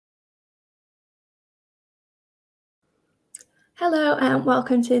Hello and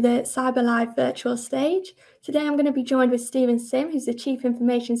welcome to the Cyber Live virtual stage. Today I'm going to be joined with Stephen Sim, who's the Chief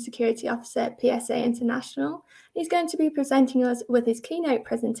Information Security Officer at PSA International. He's going to be presenting us with his keynote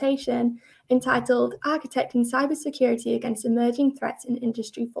presentation entitled Architecting Cybersecurity Against Emerging Threats in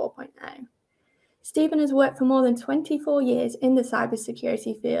Industry 4.0. Stephen has worked for more than 24 years in the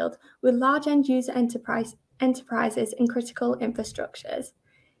cybersecurity field with large end-user enterprises and critical infrastructures.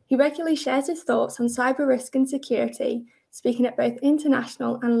 He regularly shares his thoughts on cyber risk and security, speaking at both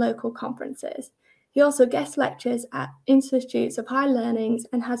international and local conferences. He also guest lectures at institutes of high learnings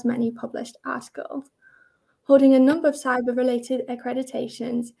and has many published articles. Holding a number of cyber-related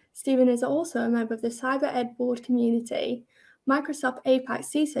accreditations, Stephen is also a member of the Cyber Ed Board community, Microsoft APAC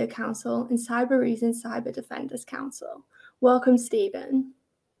CISO Council, and Cyber Reason Cyber Defenders Council. Welcome, Stephen.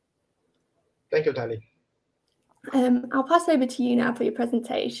 Thank you, Tali. I'll pass over to you now for your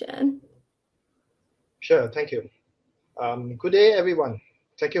presentation. Sure, thank you. Good day, everyone.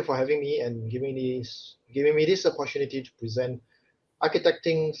 Thank you for having me and giving me this opportunity to present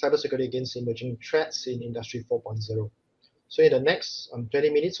Architecting Cybersecurity Against Emerging Threats in Industry 4.0. So in the next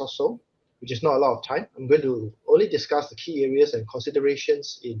 20 minutes or so, which is not a lot of time, I'm going to only discuss the key areas and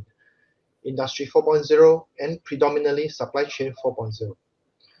considerations in Industry 4.0 and predominantly Supply Chain 4.0.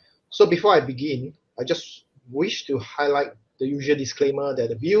 So before I begin, I just wish to highlight the usual disclaimer that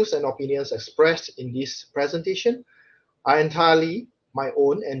the views and opinions expressed in this presentation are entirely my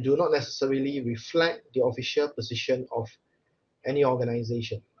own and do not necessarily reflect the official position of any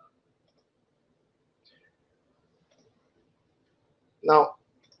organization. Now,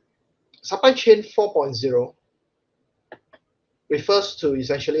 Supply Chain 4.0 refers to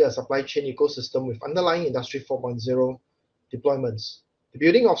essentially a supply chain ecosystem with underlying Industry 4.0 deployments. The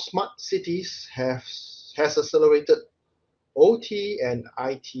building of smart cities has accelerated OT and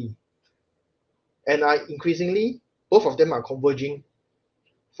IT, and increasingly, both of them are converging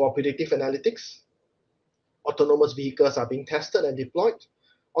for predictive analytics. Autonomous vehicles are being tested and deployed.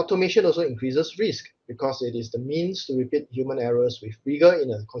 Automation also increases risk because it is the means to repeat human errors with rigor in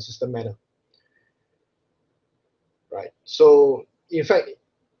a consistent manner. Right. So, in fact,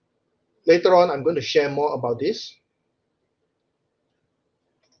 later on, I'm going to share more about this.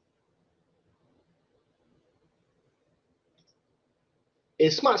 In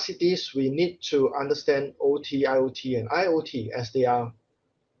smart cities, we need to understand OT, IoT, and IoT as they are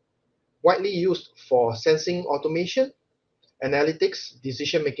widely used for sensing automation, analytics,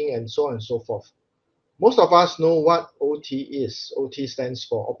 decision-making, and so on and so forth. Most of us know what OT is. OT stands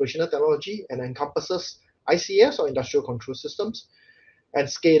for Operational Technology and encompasses ICS or Industrial Control Systems and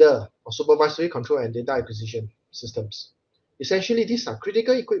SCADA or Supervisory Control and Data Acquisition Systems. Essentially, these are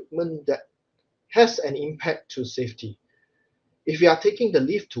critical equipment that has an impact to safety. If you are taking the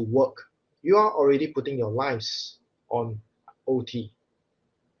lift to work, you are already putting your lives on OT.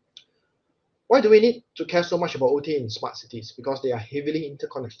 Why do we need to care so much about OT in smart cities? Because they are heavily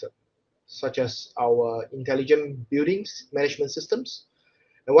interconnected, such as our intelligent buildings management systems.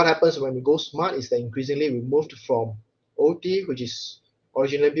 And what happens when we go smart is that increasingly we moved from OT, which is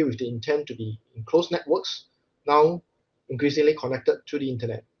originally built with the intent to be in closed networks, now increasingly connected to the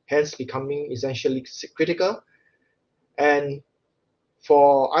internet, hence becoming essentially critical. And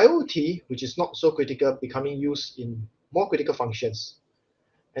for IoT, which is not so critical, becoming used in more critical functions,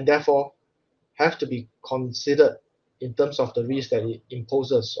 and therefore have to be considered in terms of the risk that it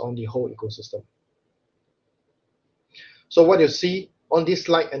imposes on the whole ecosystem. So what you see on this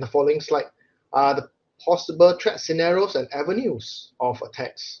slide and the following slide are the possible threat scenarios and avenues of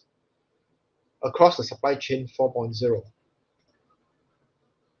attacks across the supply chain 4.0.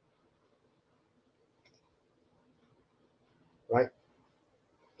 Right?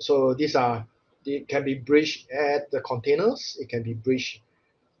 So they can be breached at the containers, it can be breached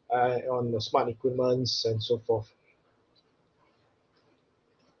on the smart equipments and so forth.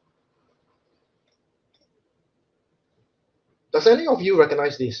 Does any of you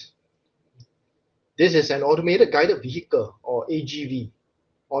recognize this? This is an automated guided vehicle or AGV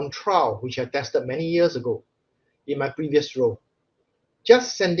on trial, which I tested many years ago in my previous role.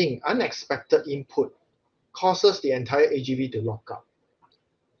 Just sending unexpected input causes the entire AGV to lock up.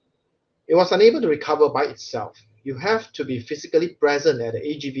 It was unable to recover by itself. You have to be physically present at the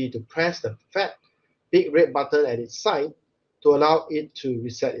AGV to press the fat big red button at its side to allow it to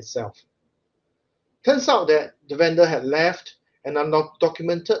reset itself. Turns out that the vendor had left an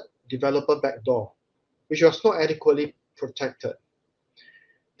undocumented developer backdoor, which was not adequately protected.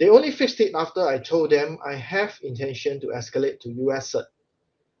 They only fixed it after I told them I have intention to escalate to US CERT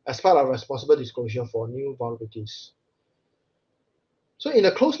as part of responsible disclosure for new vulnerabilities. So in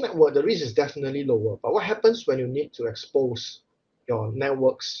a closed network, the risk is definitely lower. But what happens when you need to expose your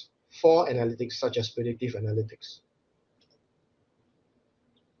networks for analytics such as predictive analytics.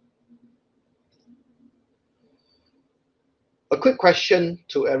 A quick question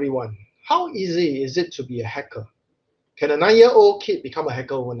to everyone. How easy is it to be a hacker? Can a 9-year-old kid become a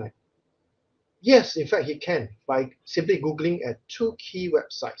hacker overnight? Yes, in fact, he can by simply Googling at two key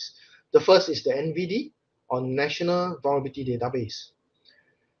websites. The first is the NVD, or National Vulnerability Database.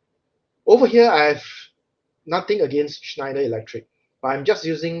 Over here, I have nothing against Schneider Electric, but I'm just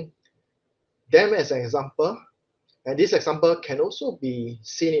using them as an example, and this example can also be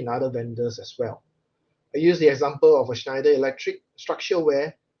seen in other vendors as well. I use the example of a Schneider Electric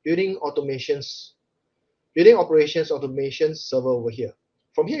structureware building operations automation server over here.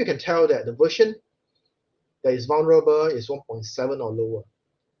 From here, you can tell that the version that is vulnerable is 1.7 or lower.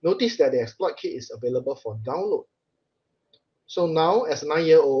 Notice that the exploit kit is available for download. So now, as a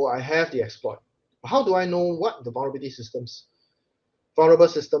 9-year-old, I have the exploit. How do I know what the vulnerable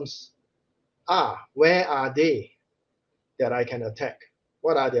systems are? Where are they that I can attack?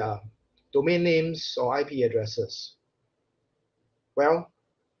 What are their domain names or IP addresses? Well,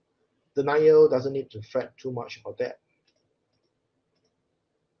 the 9-year-old doesn't need to fret too much about that.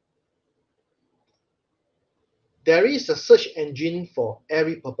 There is a search engine for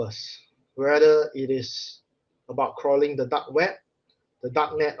every purpose, whether it is about crawling the dark web, the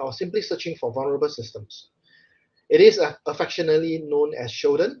dark net, or simply searching for vulnerable systems. It is affectionately known as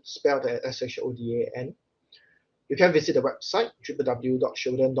Shodan, spelled as Shodan. You can visit the website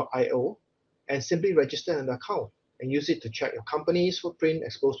www.shodan.io and simply register an account and use it to check your company's footprint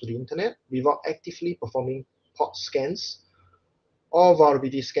exposed to the internet without actively performing port scans or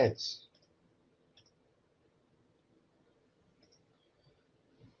vulnerability scans.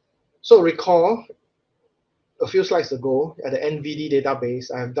 So recall a few slides ago at the NVD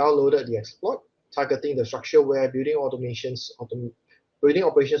database, I have downloaded the exploit targeting the structureware building operations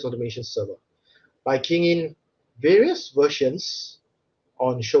automation server. By keying in various versions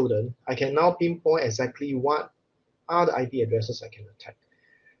on Shodan, I can now pinpoint exactly what are the IP addresses I can attack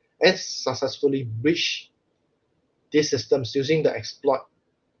and successfully breach these systems using the exploit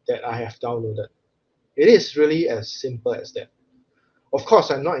that I have downloaded. It is really as simple as that. Of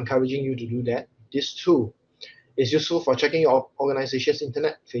course, I'm not encouraging you to do that. This tool is useful for checking your organization's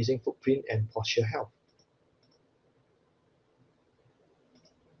internet-facing footprint and posture health.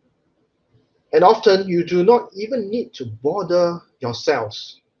 And often, you do not even need to bother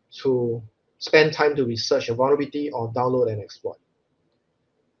yourselves to spend time to research a vulnerability or download an exploit.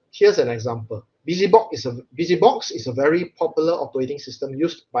 Here's an example. BusyBox is a very popular operating system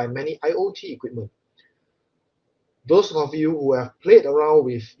used by many IoT equipment. Those of you who have played around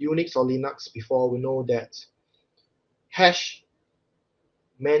with Unix or Linux before will know that hash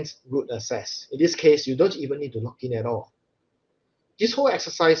meant root access. In this case, you don't even need to log in at all. This whole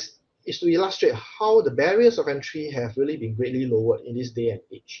exercise is to illustrate how the barriers of entry have really been greatly lowered in this day and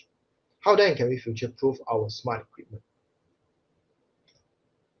age. How then can we future-proof our smart equipment?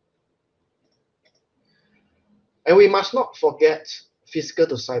 And we must not forget physical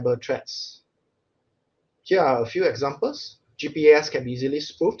to cyber threats. Here are a few examples. GPS can be easily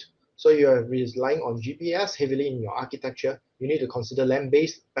spoofed, so you are relying on GPS heavily in your architecture. You need to consider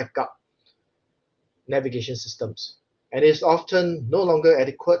land-based backup navigation systems. And it is often no longer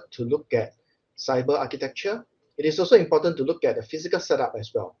adequate to look at cyber architecture. It is also important to look at the physical setup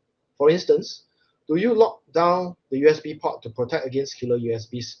as well. For instance, do you lock down the USB port to protect against killer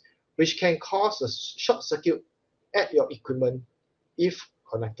USBs, which can cause a short circuit at your equipment if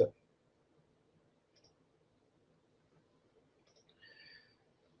connected?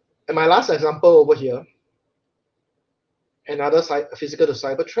 And my last example over here, another physical to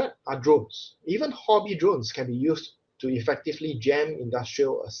cyber threat are drones. Even hobby drones can be used to effectively jam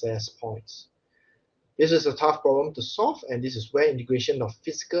industrial access points. This is a tough problem to solve, and this is where integration of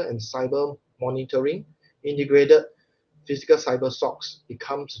physical and cyber monitoring, integrated physical cyber SOCs,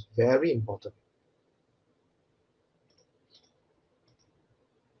 becomes very important.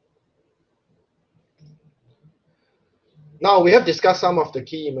 Now, we have discussed some of the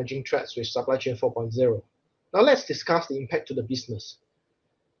key emerging threats with supply chain 4.0. Now, let's discuss the impact to the business.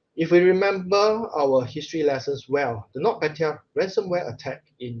 If we remember our history lessons well, the NotPetya ransomware attack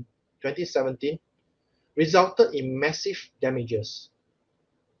in 2017 resulted in massive damages.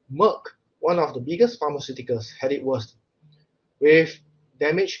 Merck, one of the biggest pharmaceuticals, had it worst, with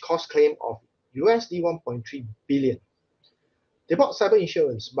damage cost claim of USD 1.3 billion. They bought cyber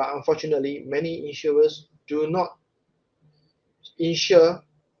insurance, but unfortunately, many insurers do not insure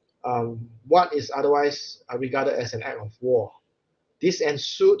what is otherwise regarded as an act of war. This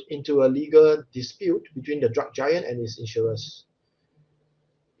ensued into a legal dispute between the drug giant and its insurers.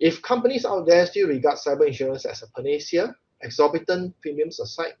 If companies out there still regard cyber insurance as a panacea, exorbitant premiums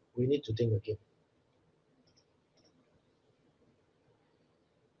aside, we need to think again.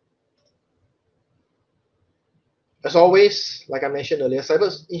 As always, like I mentioned earlier,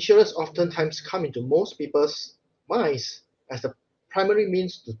 cyber insurance oftentimes come into most people's minds as the primary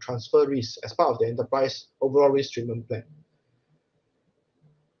means to transfer risk as part of the enterprise overall risk treatment plan.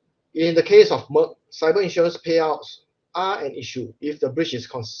 In the case of Merck, cyber insurance payouts are an issue if the breach is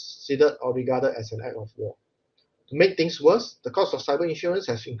considered or regarded as an act of war. To make things worse, the cost of cyber insurance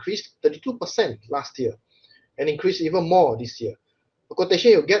has increased 32% last year and increased even more this year. The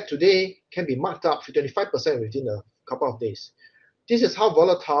quotation you get today can be marked up to 25% within a couple of days. This is how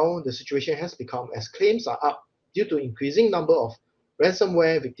volatile the situation has become as claims are up due to increasing number of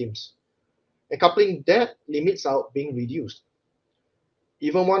ransomware victims. And coupling that, limits are being reduced.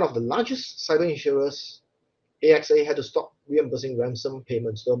 Even one of the largest cyber insurers, AXA, had to stop reimbursing ransom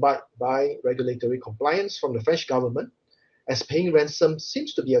payments to abide by regulatory compliance from the French government, as paying ransom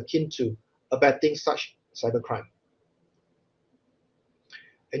seems to be akin to abetting such cybercrime.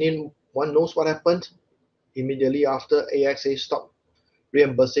 Anyone knows what happened immediately after AXA stopped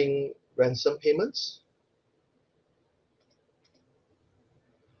reimbursing ransom payments?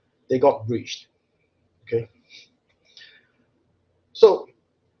 They got breached. Okay. So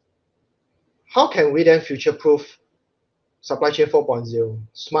how can we then future-proof supply chain 4.0,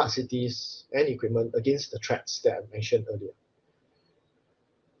 smart cities, and equipment against the threats that I mentioned earlier?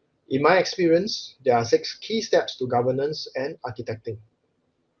 In my experience, there are 6 key steps to governance and architecting.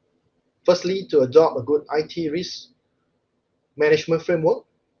 Firstly, to adopt a good IT risk management framework.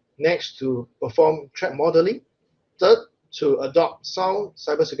 Next, to perform threat modeling. Third, to adopt sound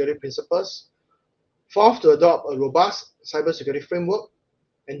cybersecurity principles. Fourth, to adopt a robust cybersecurity framework.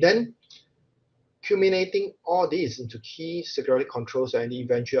 And then culminating all these into key security controls and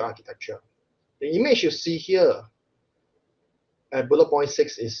eventual architecture. The image you see here at bullet point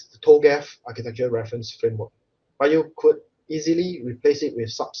 6 is the TOGAF architecture reference framework, but you could easily replace it with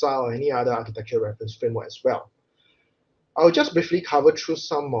SAPSA or any other architecture reference framework as well. I'll just briefly cover through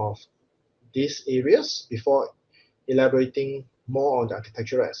some of these areas before elaborating more on the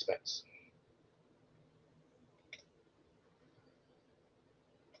architectural aspects.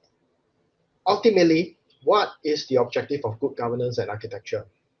 Ultimately, what is the objective of good governance and architecture?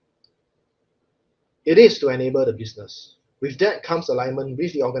 It is to enable the business. With that comes alignment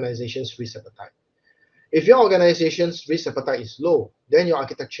with the organization's risk appetite. If your organization's risk appetite is low, then your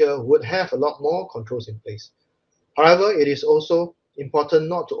architecture would have a lot more controls in place. However, it is also important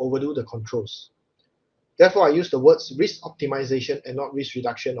not to overdo the controls. Therefore, I use the words risk optimization and not risk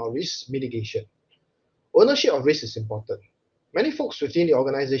reduction or risk mitigation. Ownership of risk is important. Many folks within the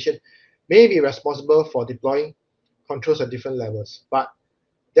organization may be responsible for deploying controls at different levels, but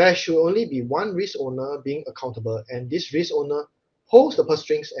there should only be one risk owner being accountable, and this risk owner holds the purse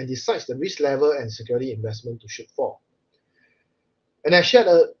strings and decides the risk level and security investment to shoot for. And I shared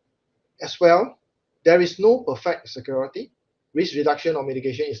as well, there is no perfect security. Risk reduction or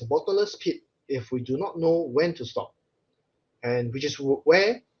mitigation is a bottomless pit if we do not know when to stop, and which is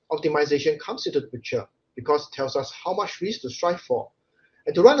where optimization comes into the picture, because it tells us how much risk to strive for.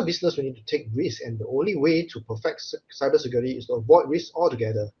 And to run a business, we need to take risk, and the only way to perfect cybersecurity is to avoid risk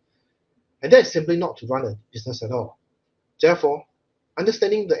altogether. And that is simply not to run a business at all. Therefore,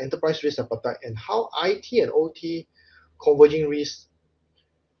 understanding the enterprise risk appetite and how IT and OT converging risks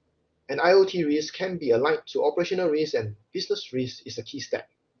and IoT risks can be aligned to operational risk and business risk is a key step.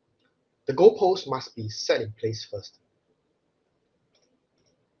 The goalposts must be set in place first.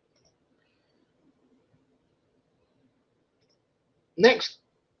 Next,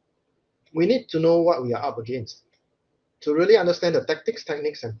 we need to know what we are up against. To really understand the tactics,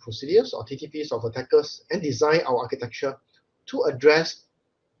 techniques, and procedures or TTPs of attackers and design our architecture to address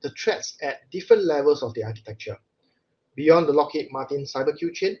the threats at different levels of the architecture. Beyond the Lockheed Martin cyber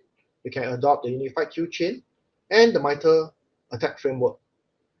Q chain, we can adopt the unified Q chain and the MITRE attack framework,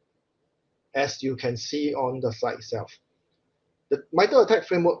 as you can see on the slide itself. The MITRE attack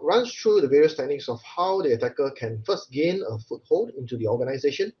framework runs through the various techniques of how the attacker can first gain a foothold into the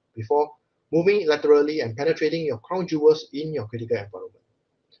organization before moving laterally and penetrating your crown jewels in your critical environment.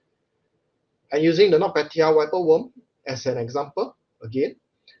 And using the NotPetya wiper worm as an example, again,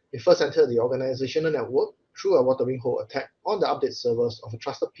 we first enter the organizational network through a watering hole attack on the update servers of a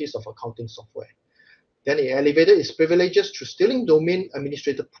trusted piece of accounting software. Then it elevated its privileges through stealing domain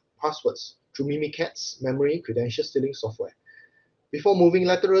administrator passwords through Mimikatz memory credential stealing software, before moving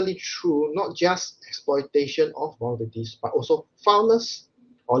laterally through not just exploitation of vulnerabilities, but also foulness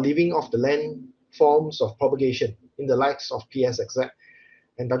or leaving of the land forms of propagation in the likes of PSXZ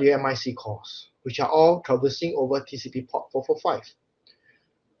and WMIC calls, which are all traversing over TCP port 445.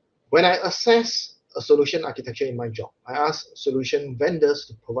 When I assess a solution architecture in my job, I ask solution vendors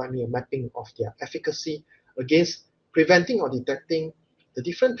to provide me a mapping of their efficacy against preventing or detecting the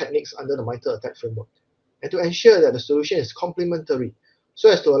different techniques under the MITRE ATT&CK framework, and to ensure that the solution is complementary so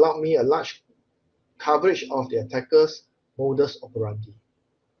as to allow me a large coverage of the attacker's modus operandi.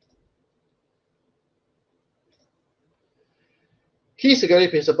 Key security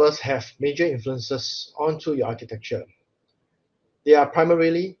principles have major influences onto your architecture. They are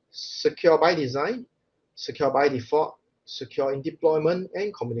primarily secure by design, secure by default, secure in deployment,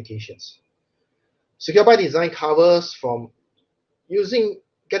 and communications. Secure by design covers from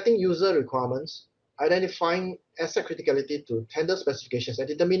getting user requirements, identifying asset criticality to tender specifications, and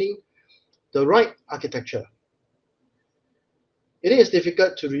determining the right architecture. It is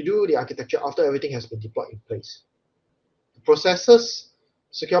difficult to redo the architecture after everything has been deployed in place. The processes,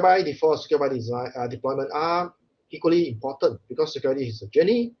 secure by default, secure by design, deployment are equally important because security is a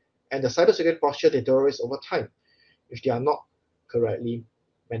journey and the cybersecurity posture deteriorates over time if they are not correctly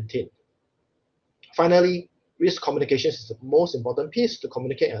maintained. Finally, risk communications is the most important piece to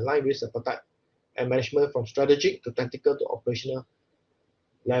communicate and align risk appetite and management from strategic to tactical to operational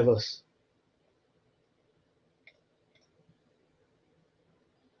levels.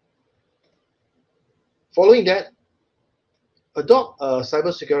 Following that, adopt a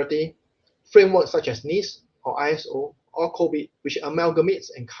cybersecurity framework such as NIST or ISO or COBIT, which amalgamates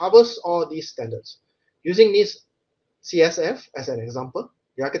and covers all these standards. Using NIST CSF as an example,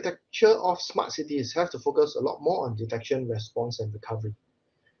 the architecture of smart cities have to focus a lot more on detection, response, and recovery.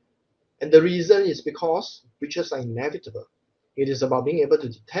 And the reason is because breaches are inevitable. It is about being able to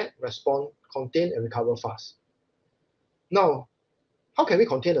detect, respond, contain, and recover fast. Now, how can we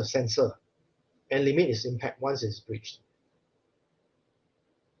contain a sensor and limit its impact once it's breached?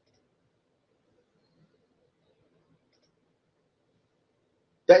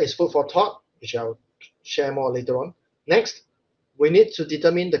 That is food for thought, which I'll share more later on. Next, we need to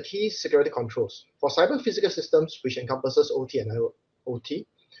determine the key security controls. For cyber physical systems, which encompasses OT and IoT,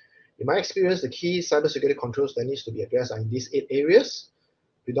 in my experience, the key cybersecurity controls that needs to be addressed are in these 8 areas,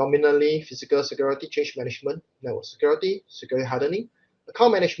 predominantly physical security, change management, network security, security hardening,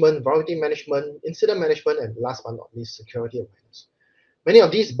 account management, vulnerability management, incident management, and last but not least, security awareness. Many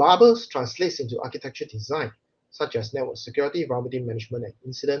of these bubbles translates into architecture design, such as network security, vulnerability management, and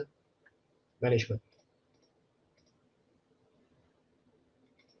incident management.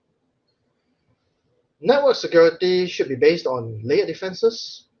 Network security should be based on layered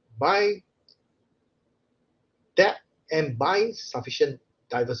defenses by depth and by sufficient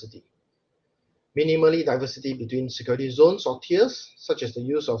diversity. Minimally diversity between security zones or tiers, such as the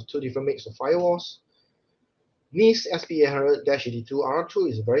use of 2 different mix of firewalls. NIST SP800-82 R2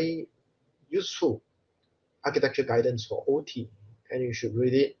 is a very useful architecture guidance for OT, and you should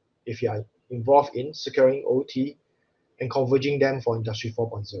read it if you are involved in securing OT and converging them for Industry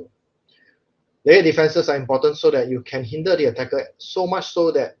 4.0. Layer defenses are important so that you can hinder the attacker so much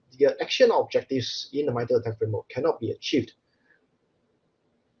so that the action objectives in the MITRE ATT&CK framework cannot be achieved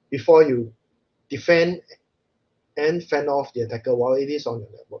before you defend and fend off the attacker while it is on your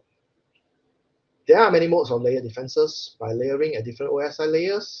network. There are many modes of layer defenses by layering at different OSI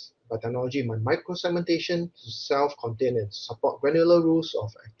layers, by technology by micro-segmentation to self-contain and support granular rules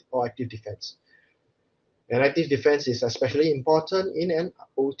of active defense. And active defense is especially important in an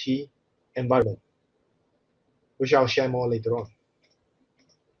OT environment, which I'll share more later on.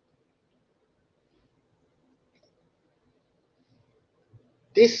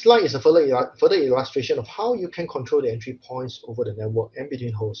 This slide is a further illustration of how you can control the entry points over the network and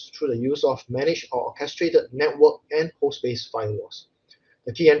between hosts through the use of managed or orchestrated network and host-based firewalls.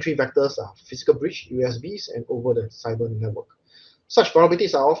 The key entry vectors are physical bridge, USBs, and over the cyber network. Such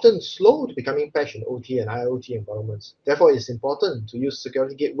vulnerabilities are often slow to becoming patched in OT and IoT environments. Therefore, it is important to use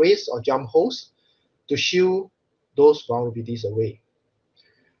security gateways or jump hosts to shield those vulnerabilities away.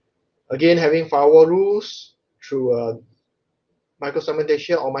 Again, having firewall rules through a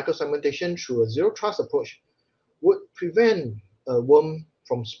micro-segmentation through a zero-trust approach would prevent a worm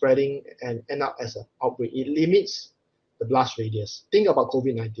from spreading and end up as an outbreak. It limits the blast radius. Think about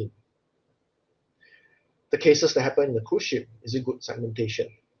COVID-19. The cases that happen in the cruise ship is a good segmentation.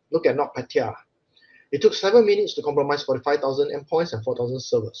 Look at NotPetya. It took 7 minutes to compromise 45,000 endpoints and 4,000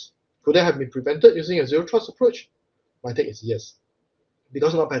 servers. Could that have been prevented using a zero-trust approach? My take is yes.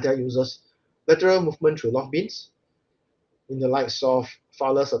 Because NotPetya uses lateral movement through log bins, in the likes of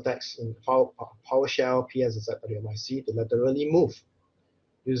fileless attacks in PowerShell, PSZ, WMIC to laterally move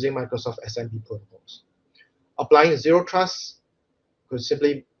using Microsoft SMP protocols. Applying zero trust could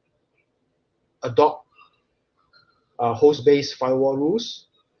simply adopt host-based firewall rules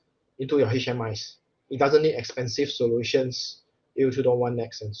into your HMIs. It doesn't need expensive solutions, AO2.1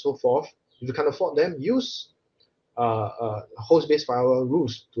 next and so forth. If you can't afford them, use host-based firewall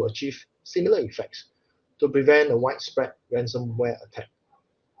rules to achieve similar effects to prevent a widespread ransomware attack.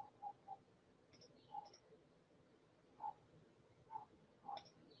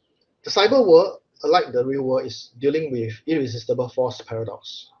 The cyber world, unlike the real world, is dealing with irresistible force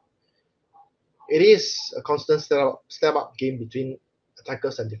paradox. It is a constant step-up game between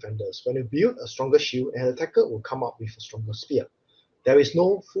attackers and defenders. When you build a stronger shield, an attacker will come up with a stronger spear. There is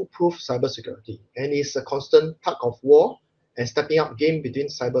no foolproof cybersecurity, and it's a constant tug of war and stepping up game between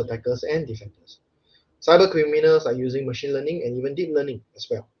cyber attackers and defenders. Cyber criminals are using machine learning and even deep learning as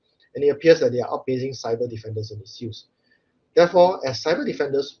well, and it appears that they are outpacing cyber defenders in its use. Therefore, as cyber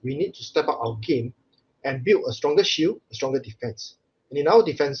defenders, we need to step up our game and build a stronger shield, a stronger defense. And in our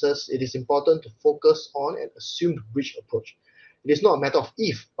defenses, it is important to focus on an assumed breach approach. It is not a matter of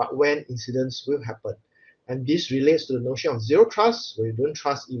if, but when incidents will happen. And this relates to the notion of zero trust, where you don't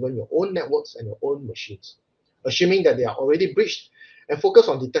trust even your own networks and your own machines, assuming that they are already breached, and focus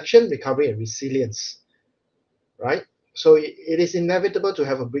on detection, recovery, and resilience. Right? So it is inevitable to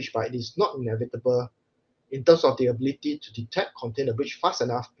have a breach, but it is not inevitable in terms of the ability to detect, contain a breach fast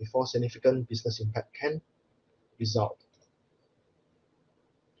enough before significant business impact can result.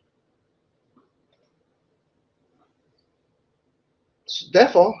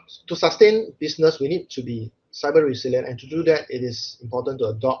 Therefore, to sustain business, we need to be cyber resilient, and to do that, it is important to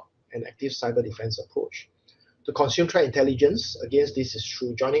adopt an active cyber defense approach. To consume threat intelligence against this is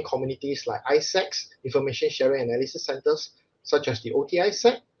through joining communities like ISACs, Information Sharing Analysis Centers, such as the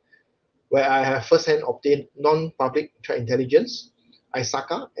OTISAC, where I have firsthand obtained non-public threat intelligence,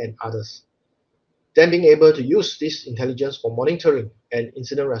 ISACA, and others. Then being able to use this intelligence for monitoring and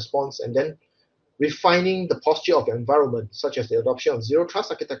incident response, and then refining the posture of your environment, such as the adoption of zero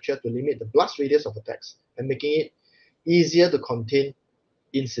trust architecture to limit the blast radius of attacks and making it easier to contain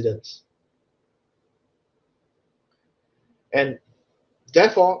incidents. And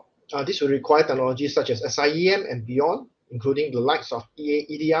therefore, this will require technologies such as SIEM and beyond, including the likes of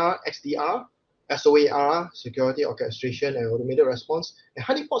EDR, XDR, SOAR, security orchestration and automated response, and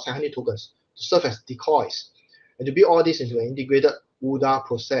honeypots and honey tokens to serve as decoys, and to build all this into an integrated OODA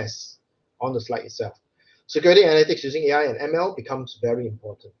process on the slide itself. Security analytics using AI and ML becomes very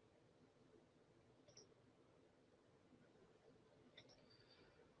important.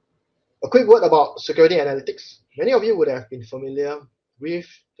 A quick word about security analytics. Many of you would have been familiar with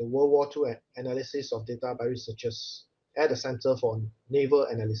the World War II analysis of data by researchers at the Center for Naval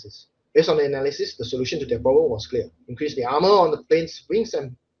Analysis. Based on the analysis, the solution to their problem was clear: increase the armor on the plane's wings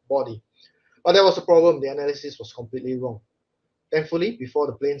and body. But there was a problem: the analysis was completely wrong. Thankfully, before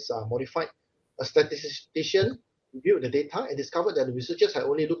the planes are modified, a statistician reviewed the data and discovered that the researchers had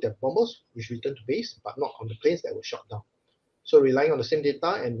only looked at bombers which returned to base, but not on the planes that were shot down. So relying on the same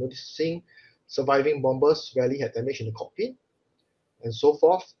data and noticing surviving bombers rarely had damage in the cockpit and so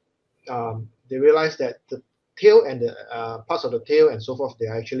forth, they realized that the tail and the parts of the tail and so forth, they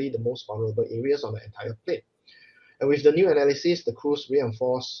are actually the most vulnerable areas on the entire plane. And with the new analysis, the crews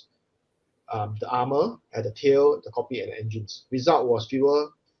reinforced the armor at the tail, the cockpit, and the engines. Result was fewer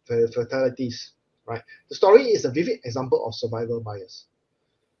fatalities. Right? The story is a vivid example of survival bias.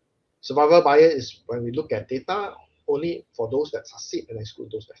 Survival bias is when we look at data only for those that succeed and exclude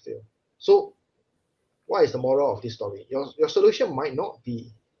those that fail. So what is the moral of this story? Your solution might not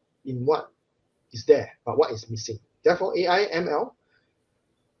be in what is there, but what is missing. Therefore, AI, ML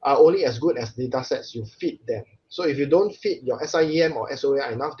are only as good as data sets you feed them. So if you don't feed your SIEM or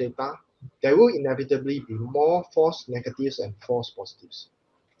SOA enough data, there will inevitably be more false negatives and false positives.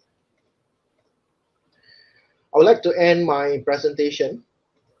 I would like to end my presentation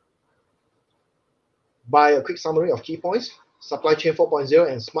by a quick summary of key points. Supply chain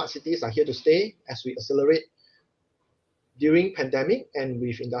 4.0 and smart cities are here to stay as we accelerate during pandemic and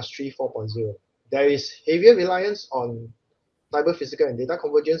with industry 4.0. There is heavier reliance on cyber physical and data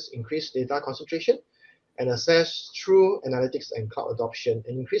convergence, increased data concentration, and access through analytics and cloud adoption,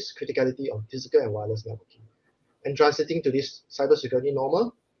 and increased criticality of physical and wireless networking. And transiting to this cybersecurity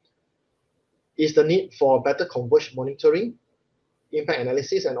normal is the need for better converged monitoring, impact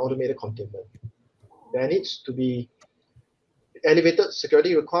analysis, and automated containment. There needs to be elevated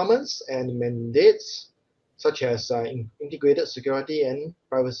security requirements and mandates, such as integrated security and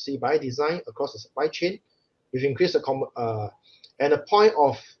privacy by design across the supply chain, with increased and a point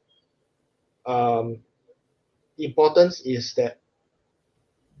of importance is that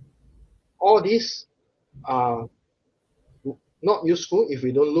all these are not useful if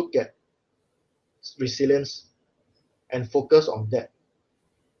we don't look at resilience and focus on that.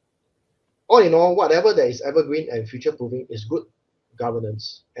 All in all, whatever that is evergreen and future-proofing is good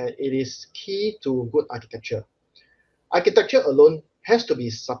governance, and it is key to good architecture. Architecture alone has to be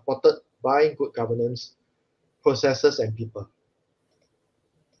supported by good governance, processes, and people.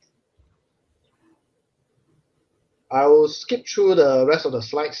 I will skip through the rest of the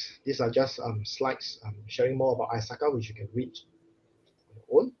slides. These are just slides sharing more about ISACA, which you can read on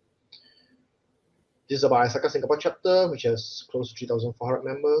your own. This is about ISACA Singapore chapter, which has close to 3,400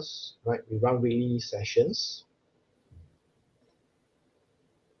 members. Right, we run weekly sessions.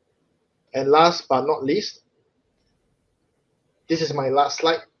 And last but not least, this is my last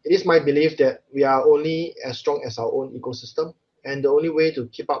slide. It is my belief that we are only as strong as our own ecosystem, and the only way to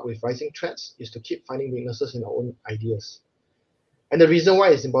keep up with rising threats is to keep finding weaknesses in our own ideas. And the reason why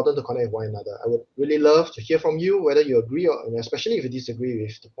it's important to connect with one another. I would really love to hear from you whether you agree or, and especially if you disagree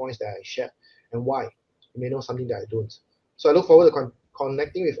with the points that I shared, and why. You may know something that I don't. So I look forward to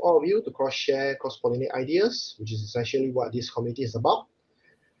connecting with all of you to cross-share, cross-pollinate ideas, which is essentially what this community is about.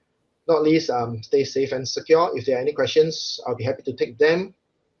 Not least, stay safe and secure. If there are any questions, I'll be happy to take them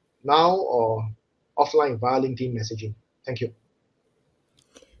now or offline via LinkedIn messaging. Thank you.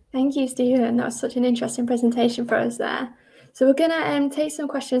 Thank you, Stephen. That was such an interesting presentation for us there. So we're going to take some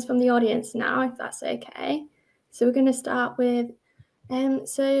questions from the audience now, if that's okay. So we're going to start with,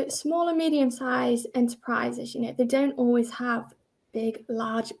 so small and medium-sized enterprises, they don't always have big,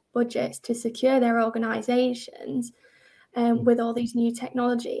 large budgets to secure their organizations with all these new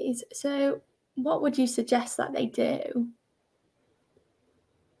technologies. So what would you suggest that they do?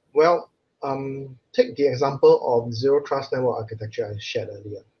 Well, take the example of zero trust network architecture I shared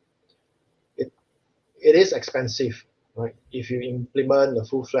earlier. It is expensive, right? If you implement the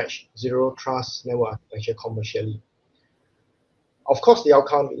full-fledged zero trust network architecture commercially. Of course, the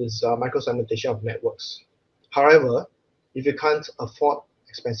outcome is micro-segmentation of networks. However, if you can't afford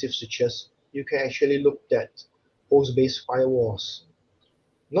expensive switches, you can actually look at host-based firewalls.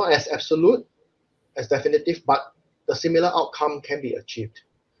 Not as absolute, as definitive, but the similar outcome can be achieved.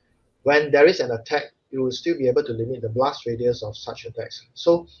 When there is an attack, you will still be able to limit the blast radius of such attacks.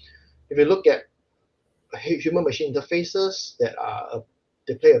 So if you look at human-machine interfaces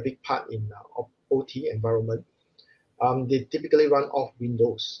they play a big part in OT environment, they typically run off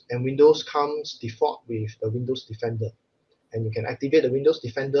Windows, and Windows comes default with the Windows Defender. And you can activate the Windows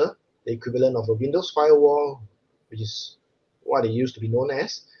Defender, the equivalent of a Windows firewall, which is what it used to be known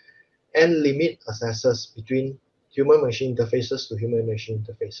as, and limit accesses between human-machine interfaces to human-machine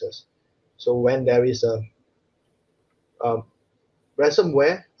interfaces. So when there is a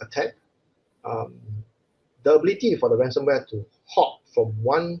ransomware attack, the ability for the ransomware to hop from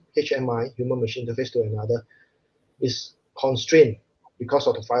one HMI, human-machine interface, to another is constrained because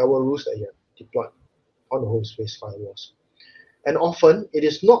of the firewall rules that you have deployed on the host-based firewalls. And often, it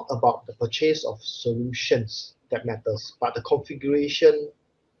is not about the purchase of solutions that matters, but the configuration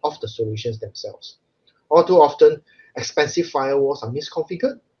of the solutions themselves. All too often, expensive firewalls are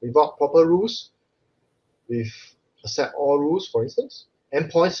misconfigured without proper rules, with a set all rules, for instance.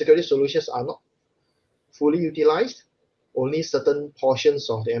 Endpoint security solutions are not fully utilized. Only certain portions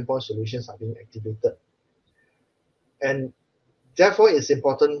of the endpoint solutions are being activated. And therefore, it's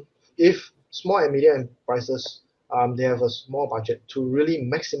important if small and medium enterprises they have a small budget to really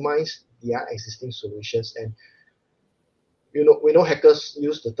maximize their existing solutions. And we know hackers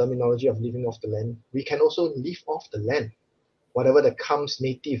use the terminology of living off the land. We can also live off the land. Whatever that comes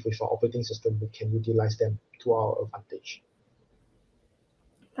native with our operating system, we can utilize them to our advantage.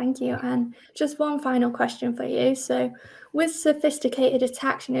 Thank you. And just one final question for you. So with sophisticated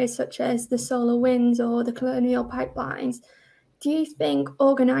attacks, such as the SolarWinds or the Colonial Pipelines, do you think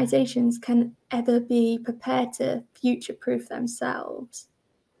organizations can ever be prepared to future-proof themselves?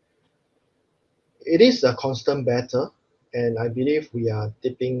 It is a constant battle, and I believe we are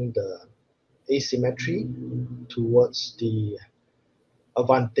dipping the asymmetry towards the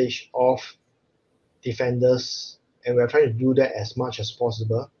advantage of defenders, and we're trying to do that as much as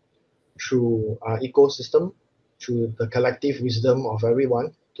possible through our ecosystem, through the collective wisdom of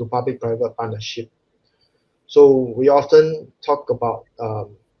everyone, to public-private partnership. So we often talk about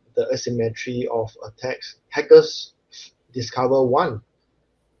the asymmetry of attacks. Hackers discover one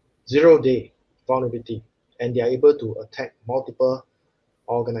 0-day vulnerability, and they are able to attack multiple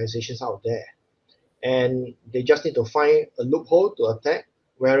organizations out there. And they just need to find a loophole to attack.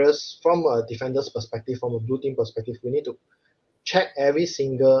 Whereas from a defender's perspective, from a blue team perspective, we need to check every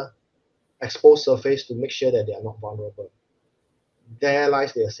single exposed surface to make sure that they are not vulnerable. There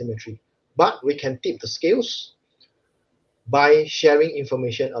lies the asymmetry. But we can tip the scales by sharing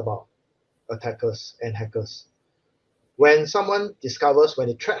information about attackers and hackers. When someone discovers, when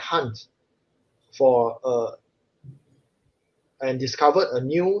they threat hunt for and discovered a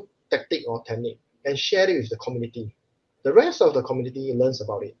new tactic or technique and shared it with the community, the rest of the community learns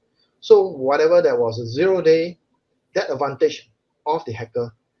about it. So whatever that was a 0-day, that advantage of the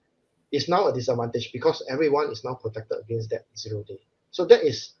hacker is now a disadvantage because everyone is now protected against that 0-day. So that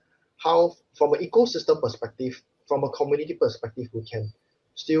is how, from an ecosystem perspective, from a community perspective, we can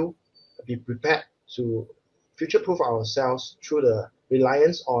still be prepared to future-proof ourselves through the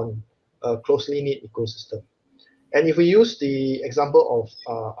reliance on a closely knit ecosystem. And if we use the example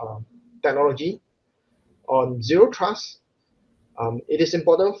of technology on zero trust, it is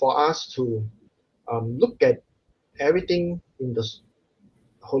important for us to look at everything in the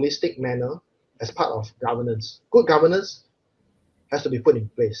holistic manner as part of governance. Good governance has to be put in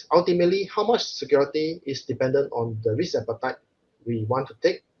place. Ultimately, how much security is dependent on the risk appetite we want to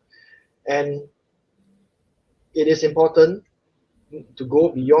take. And it is important to go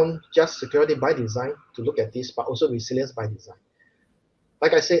beyond just security by design to look at this, but also resilience by design.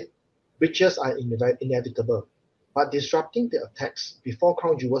 Like I said, breaches are inevitable, but disrupting the attacks before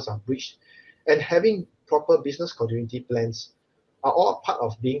crown jewels are breached and having proper business continuity plans are all part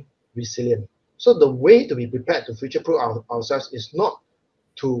of being resilient. So the way to be prepared to future-proof ourselves is not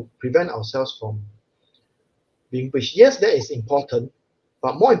to prevent ourselves from being breached. Yes, that is important,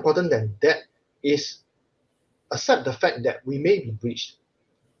 but more important than that is accept the fact that we may be breached,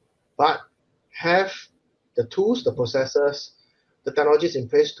 but have the tools, the processes, the technologies in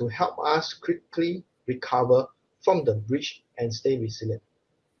place to help us quickly recover from the breach and stay resilient.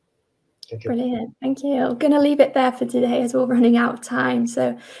 Thank you. Brilliant. Thank you. I'm going to leave it there for today as we're running out of time.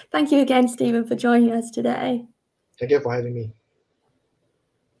 So thank you again, Stephen, for joining us today. Thank you for having me.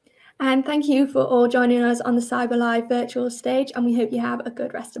 And thank you for all joining us on the Cyber Live virtual stage, and we hope you have a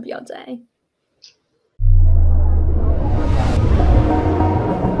good rest of your day.